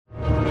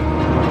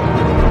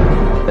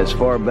As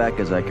far back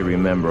as I can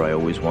remember, I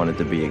always wanted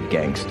to be a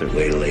gangster.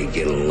 Wait till they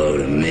get a load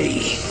of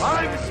me.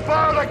 I'm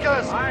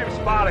Spartacus! I'm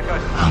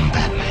Spartacus! I'm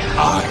Batman.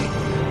 I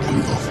am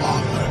your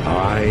father.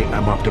 I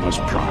am Optimus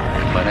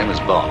Prime. My name is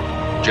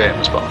Bond.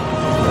 James Bond.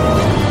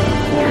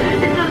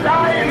 It's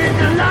alive! It's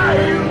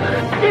alive!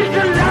 It's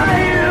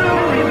alive!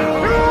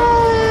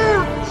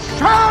 You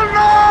shall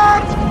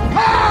not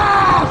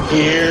pass!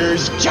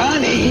 Here's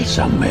Johnny.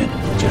 Some men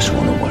just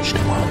want to watch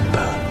the world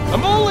burn.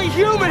 I'm only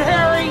human,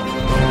 Harry!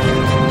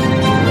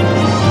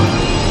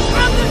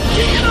 I'm the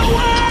king of the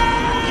world!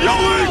 Yo,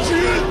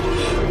 Adrian!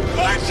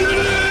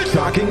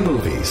 Talking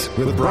Movies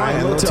with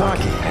Brian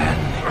Lataki. And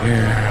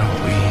here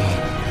we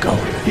go.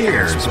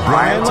 Here's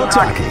Brian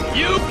Lataki.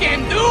 You can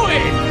do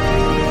it!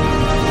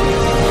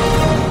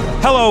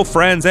 Hello,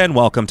 friends, and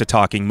welcome to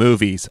Talking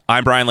Movies.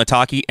 I'm Brian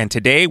Lataki, and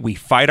today we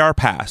fight our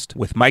past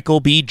with Michael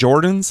B.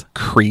 Jordan's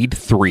Creed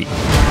 3. The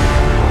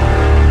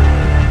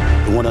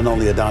one and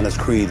only Adonis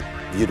Creed.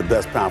 You're the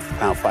best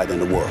pound-for-pound fighter in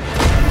the world.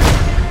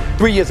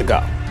 3 years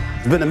ago,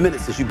 it's been a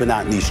minute since you've been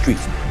out in these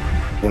streets.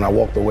 When I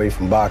walked away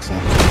from boxing,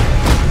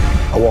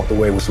 I walked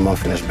away with some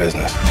unfinished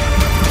business.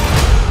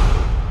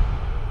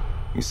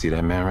 You see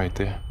that man right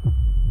there?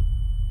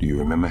 Do you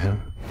remember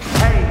him?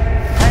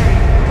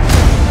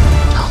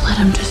 Don't let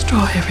him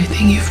destroy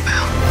everything you've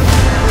built.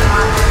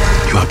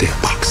 You out there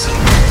boxing.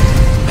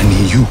 I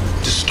need you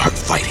to start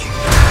fighting.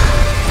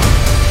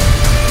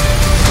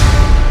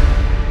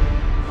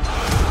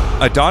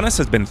 Adonis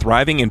has been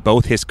thriving in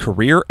both his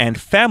career and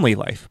family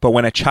life, but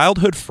when a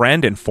childhood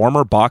friend and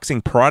former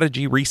boxing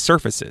prodigy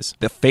resurfaces,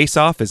 the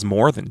face-off is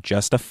more than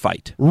just a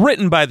fight.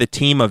 Written by the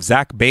team of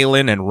Zach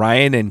Baylin and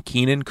Ryan and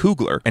Keenan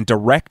Coogler, and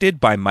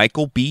directed by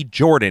Michael B.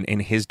 Jordan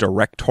in his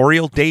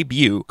directorial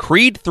debut,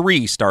 Creed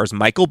 3 stars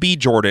Michael B.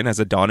 Jordan as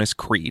Adonis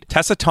Creed,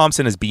 Tessa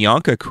Thompson as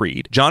Bianca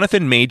Creed,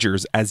 Jonathan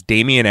Majors as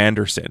Damian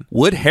Anderson,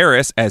 Wood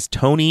Harris as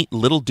Tony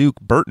Little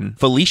Duke Burton,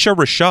 Felicia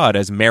Rashad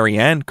as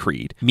Marianne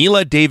Creed,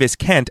 Mila Davis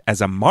Kent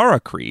as Amara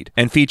Creed,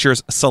 and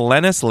features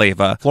Selenis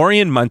Leyva,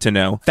 Florian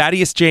Munteanu,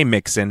 Thaddeus J.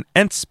 Mixon,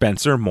 and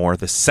Spencer Moore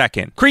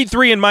II. Creed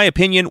 3, in my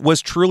opinion,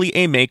 was truly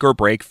a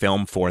make-or-break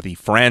film for the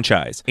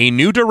franchise. A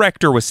new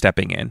director was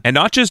stepping in, and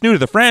not just new to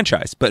the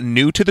franchise, but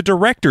new to the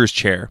director's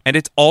chair, and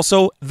it's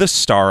also the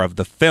star of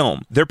the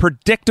film. They're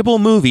predictable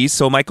movies,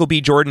 so Michael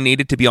B. Jordan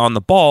needed to be on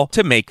the ball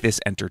to make this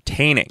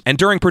entertaining. And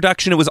during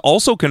production, it was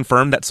also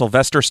confirmed that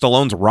Sylvester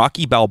Stallone's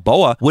Rocky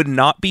Balboa would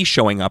not be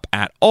showing up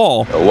at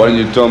all. Why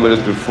didn't you tell me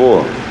this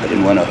before? I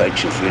didn't want to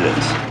hurt your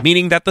feelings.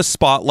 Meaning that the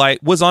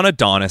spotlight was on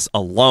Adonis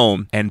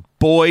alone, and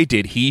boy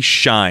did he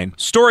shine.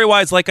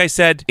 Story-wise, like I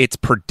said, it's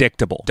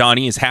predictable.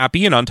 Donnie is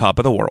happy and on top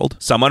of the world.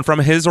 Someone from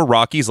his or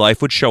Rocky's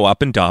life would show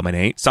up and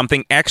dominate.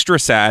 Something extra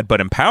sad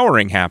but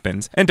empowering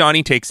happens, and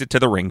Donnie takes it to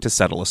the ring to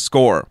settle a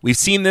score. We've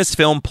seen this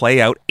film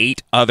play out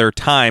 8 other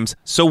times,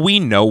 so we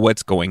know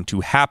what's going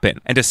to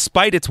happen. And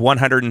despite its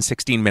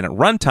 116-minute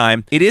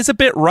runtime, it is a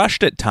bit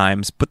rushed at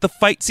times, but the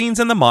fight scenes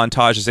and the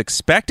montage as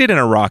expected in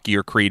a Rocky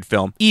or Creed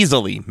film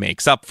easily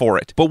makes up for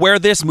it. But where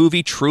this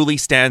movie truly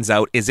stands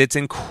out is its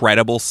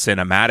incredible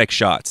cinematic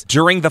shots.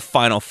 During the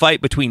final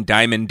fight between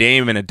Diamond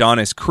Dame and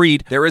Adonis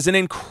Creed, there is an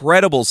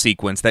incredible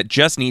sequence that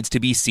just needs to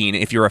be seen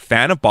if you're a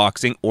fan of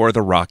boxing or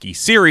the Rocky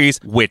series,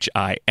 which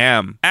I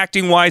am.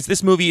 Acting-wise,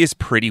 this movie is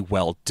pretty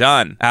well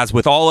done. As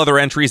with all other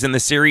entries in the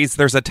series,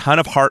 there's a ton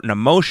of heart and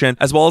emotion,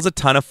 as well as a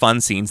ton of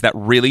fun scenes that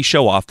really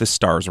show off the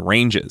star's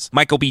ranges.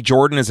 Michael B.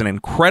 Jordan is an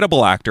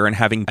incredible actor, and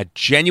having a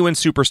genuine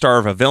superstar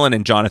of a villain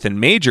in Jonathan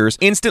Majors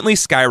instantly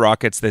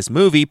skyrockets this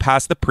movie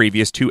past the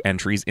previous 2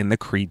 entries in the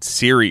Creed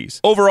series.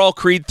 Overall,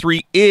 Creed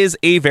 3 is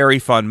a very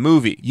fun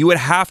movie. You would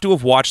have to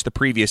have watched the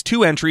previous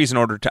 2 entries in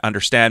order to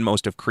understand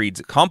most of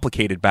Creed's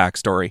complicated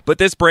backstory, but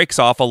this breaks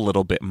off a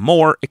little bit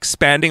more,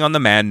 expanding on the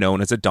man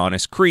known as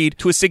Adonis Creed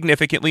to a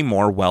significantly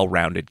more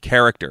well-rounded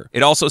character.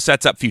 It also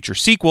sets up future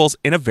sequels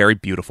in a very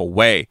beautiful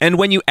way. And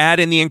when you add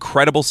in the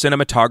incredible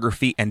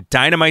cinematography and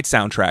dynamite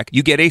soundtrack,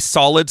 you get a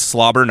solid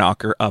slobber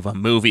knocker of a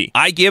movie.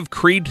 I give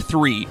Creed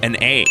 3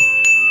 an A.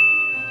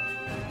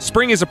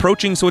 Spring is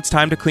approaching, so it's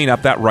time to clean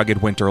up that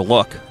rugged winter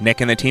look.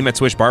 Nick and the team at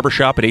Swish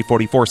Barbershop at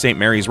 844 St.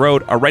 Mary's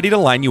Road are ready to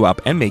line you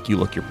up and make you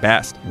look your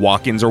best.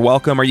 Walk-ins are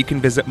welcome, or you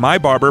can visit my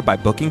barber by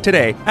booking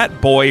today at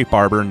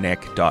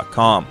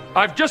boybarbernick.com.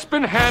 I've just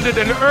been handed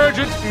an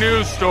urgent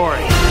news story.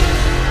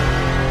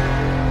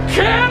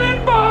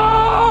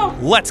 Cannonball!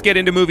 Let's get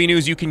into movie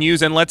news you can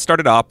use, and let's start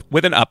it off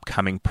with an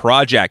upcoming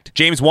project.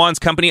 James Wan's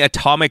company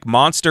Atomic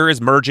Monster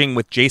is merging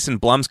with Jason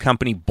Blum's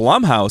company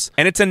Blumhouse,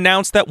 and it's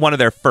announced that one of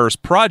their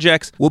first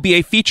projects will be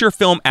a feature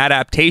film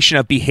adaptation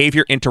of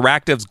Behavior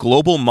Interactive's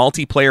global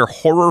multiplayer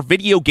horror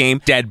video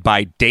game Dead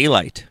by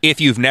Daylight.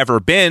 If you've never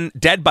been,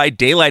 Dead by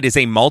Daylight is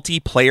a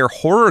multiplayer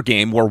horror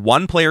game where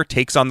one player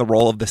takes on the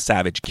role of the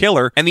savage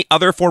killer, and the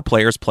other 4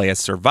 players play as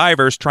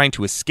survivors trying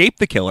to escape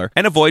the killer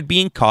and avoid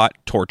being caught,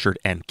 tortured,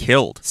 and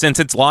killed. Since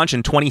its launch launch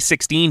in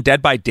 2016,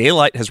 Dead by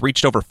Daylight has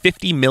reached over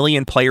 50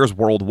 million players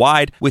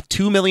worldwide, with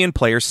 2 million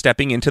players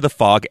stepping into the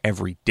fog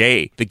every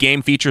day. The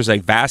game features a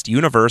vast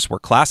universe where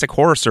classic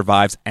horror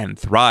survives and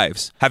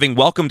thrives. Having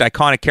welcomed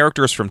iconic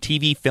characters from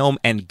TV, film,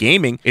 and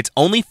gaming, it's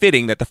only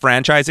fitting that the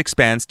franchise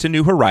expands to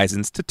new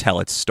horizons to tell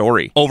its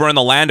story. Over in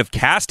the land of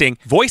casting,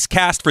 voice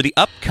cast for the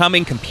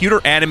upcoming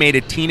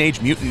computer-animated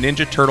Teenage Mutant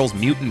Ninja Turtles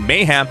Mutant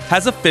Mayhem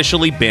has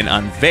officially been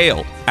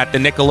unveiled. At the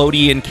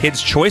Nickelodeon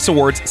Kids' Choice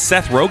Awards,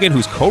 Seth Rogen,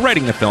 who's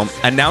co-writing the film,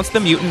 announced the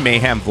Mutant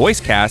Mayhem voice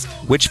cast,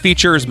 which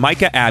features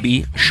Micah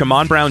Abbey,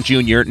 Shamon Brown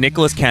Jr.,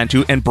 Nicholas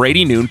Cantu, and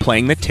Brady Noon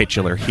playing the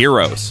titular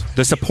heroes.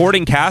 The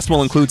supporting cast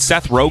will include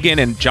Seth Rogen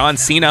and John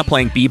Cena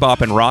playing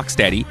Bebop and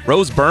Rocksteady,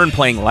 Rose Byrne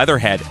playing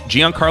Leatherhead,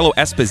 Giancarlo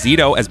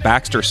Esposito as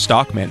Baxter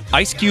Stockman,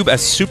 Ice Cube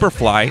as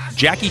Superfly,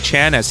 Jackie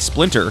Chan as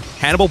Splinter,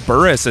 Hannibal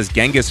Buress as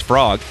Genghis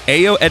Frog,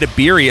 Ayo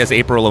Edebiri as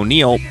April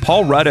O'Neil,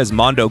 Paul Rudd as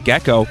Mondo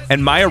Gecko,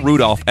 and Maya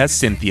Rudolph as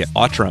Cynthia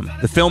Outram.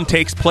 The film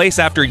takes place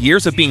after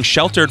years of being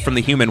sheltered from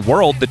the human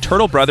world. The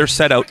Turtle brothers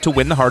set out to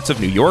win the hearts of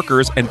New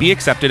Yorkers and be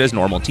accepted as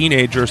normal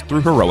teenagers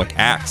through heroic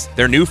acts.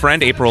 Their new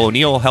friend April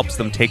O'Neil helps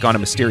them take on a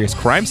mysterious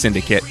crime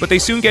syndicate, but they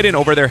soon get in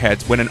over their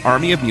heads when an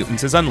army of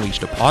mutants is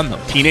unleashed upon them.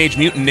 Teenage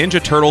Mutant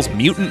Ninja Turtles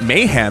Mutant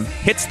Mayhem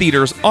hits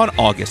theaters on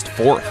August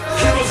 4th.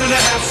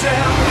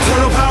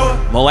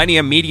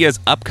 Millennium Media's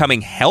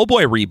upcoming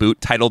Hellboy reboot,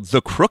 titled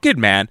The Crooked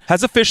Man,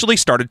 has officially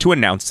started to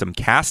announce some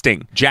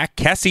casting. Jack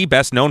Kesey,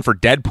 best known for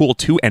Deadpool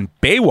 2 and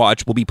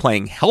Baywatch, will be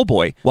playing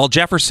Hellboy, while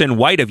Jefferson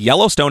White of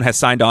Yellowstone has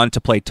signed on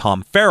to play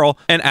Tom Farrell,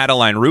 and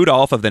Adeline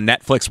Rudolph of the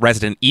Netflix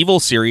Resident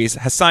Evil series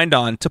has signed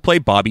on to play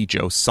Bobby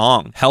Joe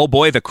Song.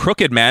 Hellboy The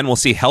Crooked Man will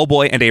see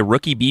Hellboy and a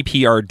rookie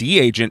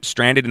BPRD agent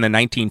stranded in the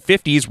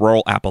 1950s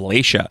rural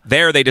Appalachia.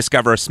 There, they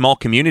discover a small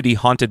community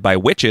haunted by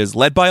witches,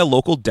 led by a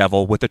local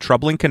devil with a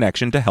troubling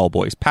connection to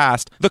Hellboy's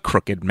past, the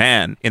Crooked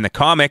Man. In the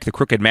comic, the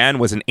Crooked Man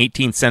was an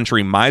 18th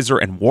century miser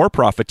and war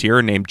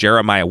profiteer named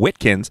Jeremiah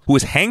Whitkins, who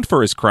was hanged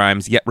for his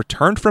crimes yet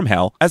returned from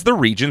hell as the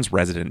region's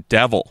resident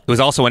devil. It was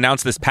also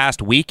announced this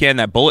past weekend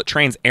that Bullet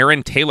Train's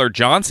Aaron Taylor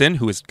Johnson,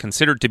 who is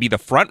considered to be the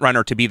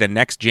frontrunner to be the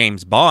next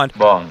James Bond,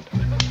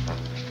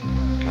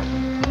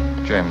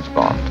 James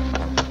Bond,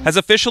 has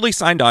officially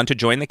signed on to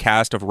join the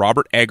cast of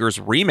Robert Eggers'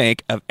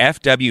 remake of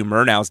F.W.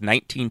 Murnau's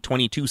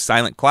 1922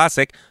 silent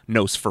classic,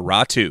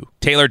 Nosferatu.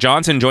 Taylor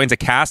Johnson joins a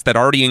cast that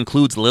already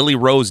includes Lily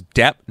Rose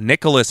Depp,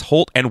 Nicholas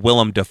Hoult, and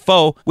Willem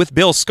Dafoe, with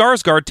Bill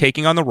Skarsgård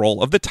taking on the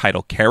role of the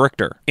title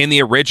character. In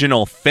the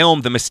original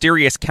film, the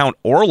mysterious Count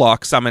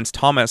Orlok summons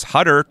Thomas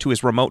Hutter to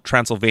his remote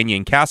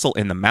Transylvanian castle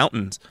in the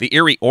mountains. The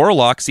eerie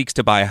Orlok seeks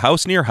to buy a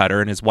house near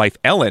Hutter and his wife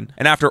Ellen,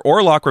 and after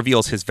Orlok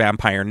reveals his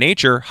vampire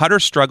nature, Hutter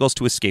struggles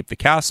to escape the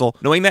castle,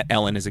 knowing that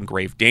Ellen is in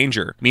grave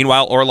danger.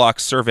 Meanwhile,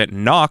 Orlok's servant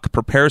Nock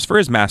prepares for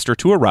his master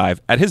to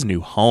arrive at his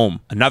new home.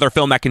 Another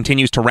film that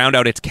continues to round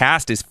out its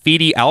cast is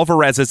Fede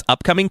Alvarez's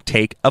upcoming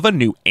take of a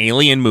new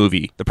Alien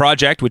movie. The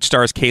project, which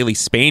stars Kaylee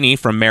Spaney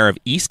from Mare of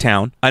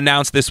Easttown,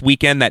 announced this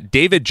weekend that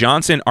David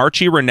Johnson,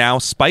 Archie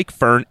Renau, Spike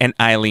Fern, and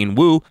Eileen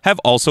Wu have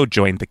also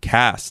joined the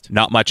cast.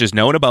 Not much is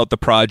known about the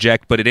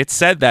project, but it's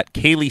said that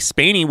Kaylee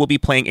Spaney will be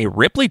playing a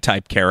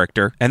Ripley-type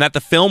character, and that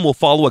the film will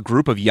follow a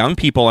group of young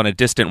people on a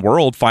distant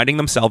world finding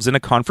themselves in a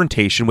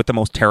confrontation with the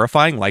most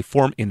terrifying life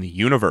form in the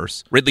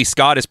universe. Ridley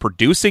Scott is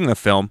producing the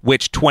film,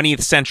 which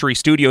 20th Century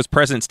Studios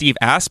president Steve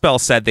Aspel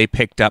said they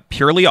picked up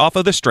purely off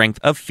of the strength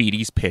of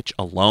Fede's pitch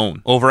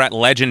alone. Over at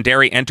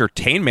Legendary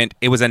Entertainment,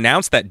 it was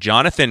announced that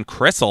Jonathan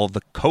Crystal, the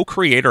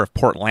co-creator of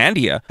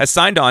Portlandia, has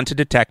signed on to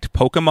detect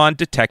Pokemon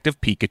Detective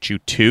Pikachu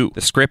 2.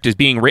 The script is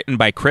being written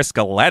by Chris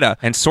Galletta,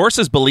 and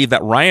sources believe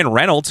that Ryan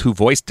Reynolds, who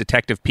voiced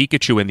Detective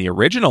Pikachu in the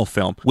original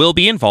film, will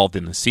be involved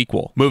in the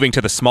sequel. Moving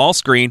to the small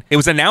screen, it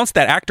was announced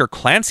that actor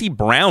Clancy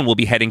Brown will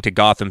be heading to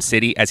Gotham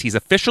City as he's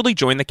officially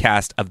joined the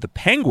cast of The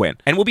Penguin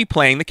and will be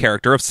playing the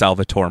character of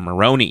Salvatore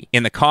Maroni.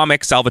 In the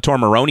comic, Salvatore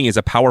Maroni is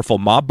a powerful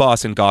mob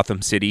boss in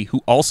Gotham City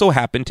who also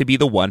happened to be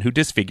the one who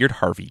disfigured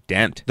Harvey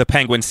Dent. The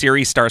Penguin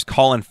series stars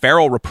Colin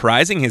Farrell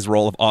reprising his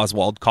role of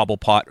Oswald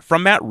Cobblepot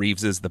from Matt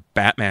Reeves' The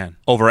Batman.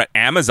 Over at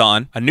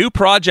Amazon, a new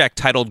project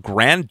titled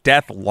Grand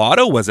Death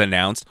Lotto was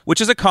announced,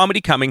 which is a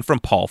comedy coming from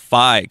Paul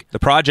Feig. The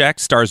project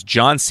stars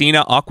John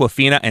Cena,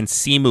 Awkwafina, and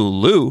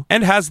Simu Liu,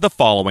 and has the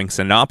following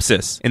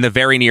synopsis. In the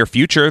very near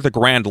future, the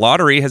Grand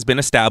Lottery has been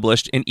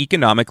established in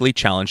economically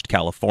challenged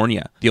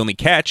California. The only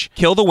catch,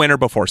 kill the winner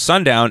before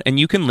sundown and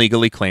you can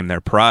legally claim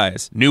their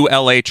prize. New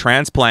LA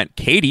transplant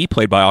Katie,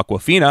 played by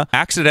Awkwafina,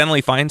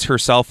 accidentally finds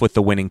herself with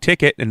the winning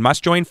ticket and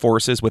must join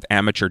forces with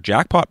amateur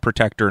jackpot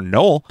protector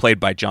Noel, played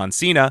by John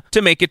Cena,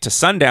 to make it to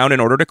sundown in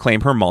order to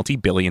claim her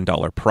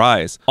multi-billion-dollar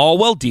prize. All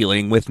while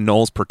dealing with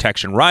Noel's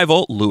protection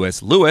rival,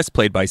 Lewis Lewis,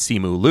 played by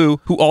Simu Liu,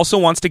 who also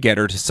wants to get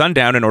her to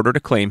sundown in order to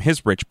claim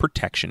his rich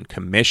protection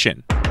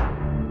commission.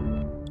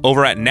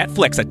 Over at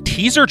Netflix, a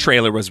teaser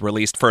trailer was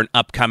released for an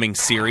upcoming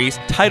series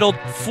titled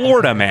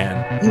Florida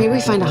Man. Maybe we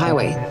find a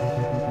highway.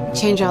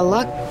 Change our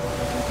luck.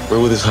 Where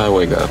will this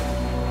highway go?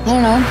 I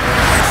don't know.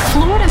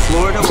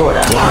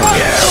 Florida.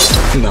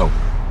 Yeah. No.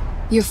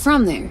 You're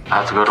from there. I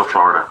have to go to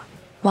Florida.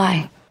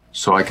 Why?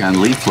 So I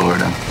can leave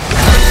Florida.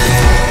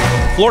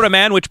 Florida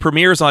Man, which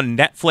premieres on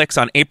Netflix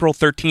on April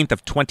 13th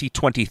of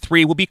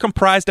 2023, will be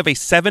comprised of a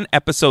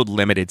 7-episode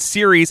limited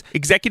series,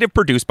 executive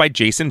produced by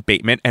Jason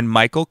Bateman and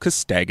Michael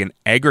Costagan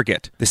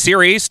Aggregate. The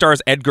series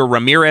stars Edgar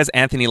Ramirez,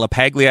 Anthony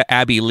LaPaglia,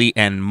 Abby Lee,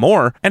 and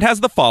more, and has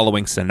the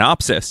following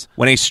synopsis.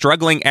 When a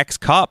struggling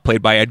ex-cop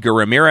played by Edgar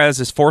Ramirez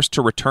is forced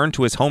to return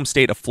to his home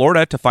state of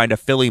Florida to find a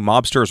Philly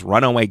mobster's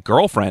runaway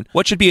girlfriend,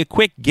 what should be a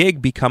quick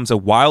gig becomes a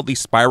wildly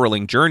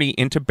spiraling journey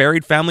into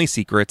buried family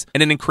secrets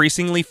and an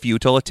increasingly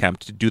futile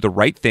attempt to do the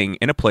right thing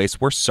in a place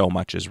where so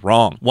much is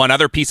wrong. One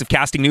other piece of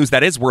casting news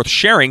that is worth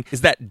sharing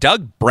is that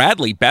Doug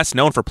Bradley, best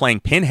known for playing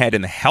Pinhead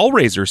in the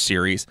Hellraiser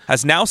series,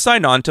 has now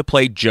signed on to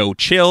play Joe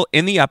Chill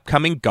in the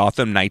upcoming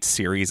Gotham Knights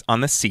series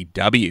on the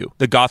CW.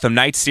 The Gotham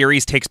Knights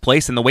series takes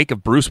place in the wake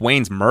of Bruce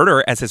Wayne's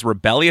murder as his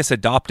rebellious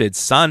adopted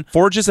son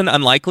forges an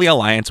unlikely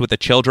alliance with the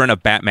children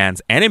of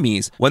Batman's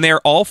enemies when they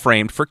are all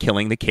framed for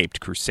killing the Caped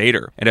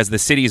Crusader. And as the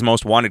city's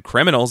most wanted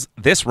criminals,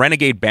 this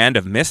renegade band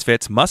of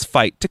misfits must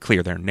fight to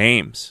clear their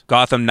names.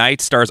 Gotham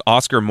Knights stars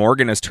Oscar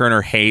Morgan as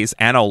Turner Hayes,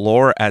 Anna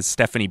Lore as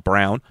Stephanie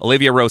Brown,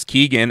 Olivia Rose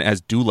Keegan as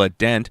Dula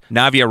Dent,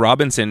 Navia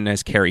Robinson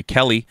as Carrie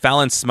Kelly,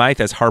 Fallon Smythe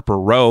as Harper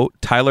Rowe,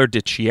 Tyler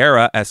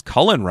DiChiera as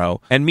Cullen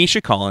Rowe, and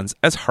Misha Collins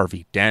as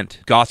Harvey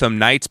Dent. Gotham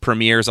Knights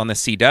premieres on the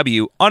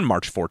CW on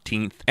March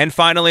 14th. And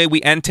finally,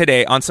 we end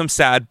today on some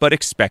sad but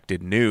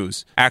expected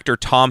news. Actor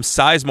Tom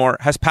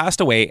Sizemore has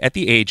passed away at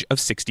the age of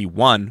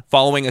 61,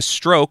 following a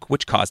stroke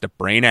which caused a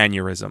brain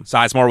aneurysm.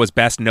 Sizemore was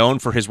best known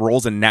for his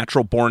roles in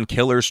Natural Born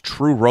Killers,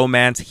 True Romance,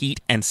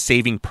 Heat, and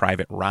Saving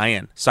Private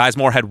Ryan.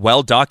 Sizemore had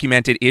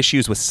well-documented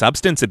issues with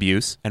substance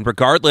abuse, and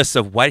regardless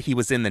of what he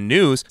was in the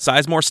news,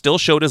 Sizemore still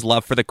showed his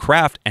love for the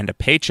craft and a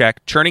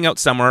paycheck, churning out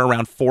somewhere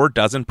around 4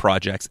 dozen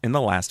projects in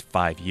the last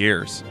 5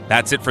 years.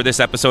 That's it for this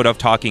episode of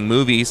Talking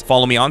Movies.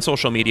 Follow me on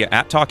social media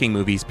at Talking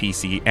Movies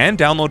PC and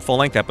download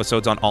full-length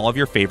episodes on all of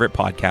your favorite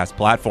podcast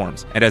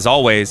platforms. And as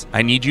always,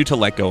 I need you to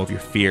let go of your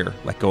fear,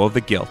 let go of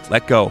the guilt,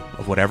 let go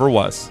of whatever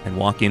was, and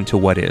walk into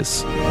what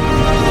is.